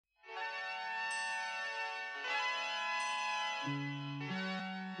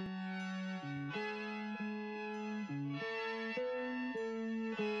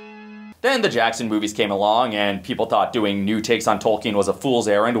Then the Jackson movies came along, and people thought doing new takes on Tolkien was a fool's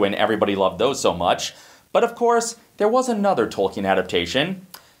errand when everybody loved those so much. But of course, there was another Tolkien adaptation.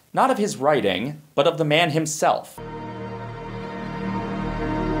 Not of his writing, but of the man himself.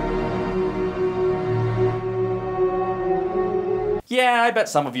 Yeah, I bet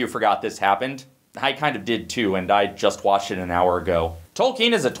some of you forgot this happened. I kind of did too, and I just watched it an hour ago.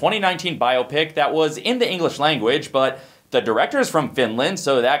 Tolkien is a 2019 biopic that was in the English language, but the director is from Finland,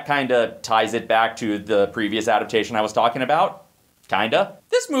 so that kinda ties it back to the previous adaptation I was talking about. Kinda.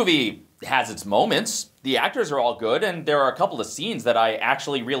 This movie has its moments. The actors are all good, and there are a couple of scenes that I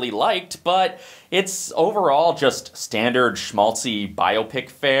actually really liked, but it's overall just standard schmaltzy biopic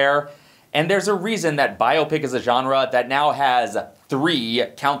fare. And there's a reason that biopic is a genre that now has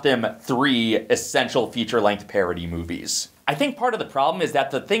count them, three essential feature-length parody movies. I think part of the problem is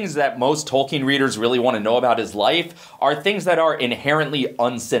that the things that most Tolkien readers really want to know about his life are things that are inherently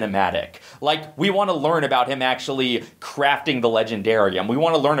uncinematic. Like, we want to learn about him actually crafting the Legendarium. We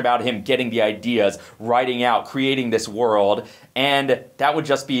want to learn about him getting the ideas, writing out, creating this world, and that would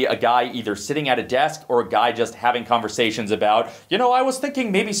just be a guy either sitting at a desk or a guy just having conversations about, you know, I was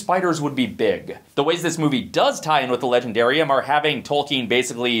thinking maybe spiders would be big. The ways this movie does tie in with the Legendarium are having Tolkien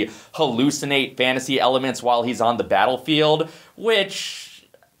basically hallucinate fantasy elements while he's on the battlefield, which,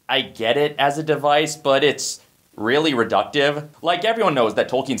 I get it as a device, but it's really reductive. Like, everyone knows that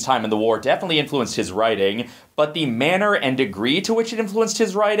Tolkien's time in the war definitely influenced his writing, but the manner and degree to which it influenced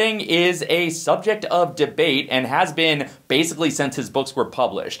his writing is a subject of debate and has been basically since his books were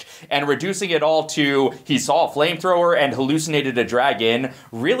published. And reducing it all to he saw a flamethrower and hallucinated a dragon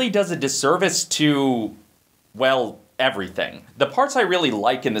really does a disservice to, well, everything. The parts I really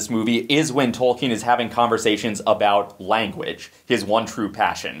like in this movie is when Tolkien is having conversations about language, his one true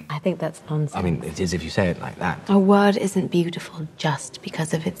passion. I think that's nonsense. I mean, it is if you say it like that. A word isn't beautiful just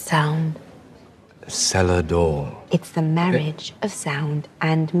because of its sound. Cellar door. It's the marriage of sound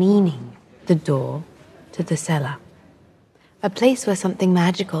and meaning. The door to the cellar. A place where something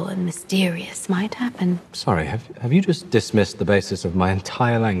magical and mysterious might happen. Sorry, have you just dismissed the basis of my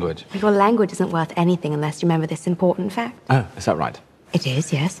entire language? Your language isn't worth anything unless you remember this important fact. Oh, is that right? It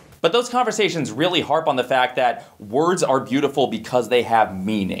is, yes. But those conversations really harp on the fact that words are beautiful because they have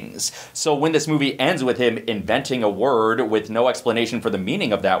meanings. So when this movie ends with him inventing a word with no explanation for the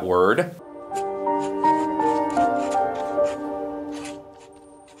meaning of that word,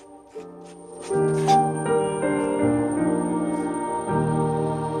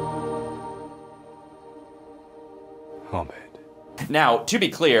 Hobbit. Now, to be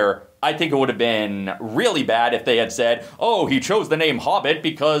clear, I think it would have been really bad if they had said, oh, he chose the name Hobbit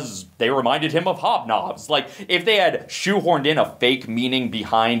because they reminded him of hobnobs. Like, if they had shoehorned in a fake meaning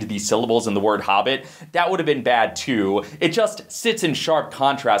behind the syllables in the word Hobbit, that would have been bad too. It just sits in sharp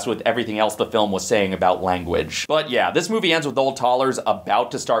contrast with everything else the film was saying about language. But yeah, this movie ends with Old Toller's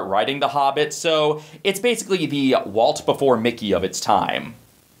about to start writing The Hobbit, so it's basically the Walt before Mickey of its time.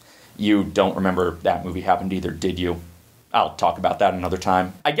 You don't remember that movie happened either, did you? I'll talk about that another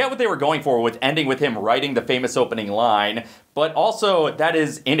time. I get what they were going for with ending with him writing the famous opening line, but also that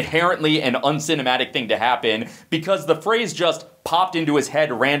is inherently an uncinematic thing to happen because the phrase just popped into his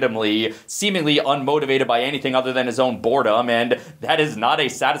head randomly, seemingly unmotivated by anything other than his own boredom, and that is not a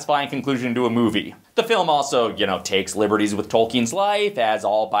satisfying conclusion to a movie. The film also, takes liberties with Tolkien's life, as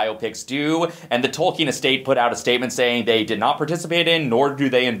all biopics do, and the Tolkien estate put out a statement saying they did not participate in, nor do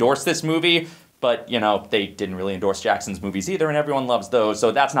they endorse this movie. But, they didn't really endorse Jackson's movies either, and everyone loves those,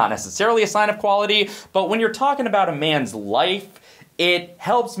 so that's not necessarily a sign of quality. But when you're talking about a man's life, it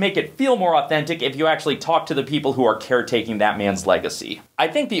helps make it feel more authentic if you actually talk to the people who are caretaking that man's legacy. I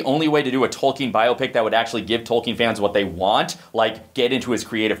think the only way to do a Tolkien biopic that would actually give Tolkien fans what they want, like get into his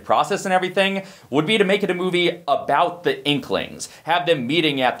creative process and everything, would be to make it a movie about the Inklings. Have them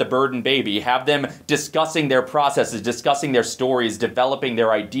meeting at the Bird and Baby, have them discussing their processes, discussing their stories, developing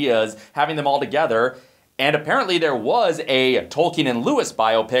their ideas, having them all together. And apparently there was a Tolkien and Lewis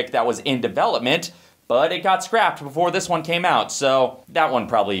biopic that was in development, but it got scrapped before this one came out, so that one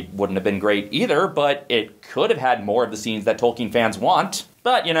probably wouldn't have been great either, but it could have had more of the scenes that Tolkien fans want.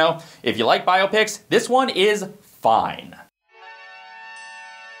 But, if you like biopics, this one is fine.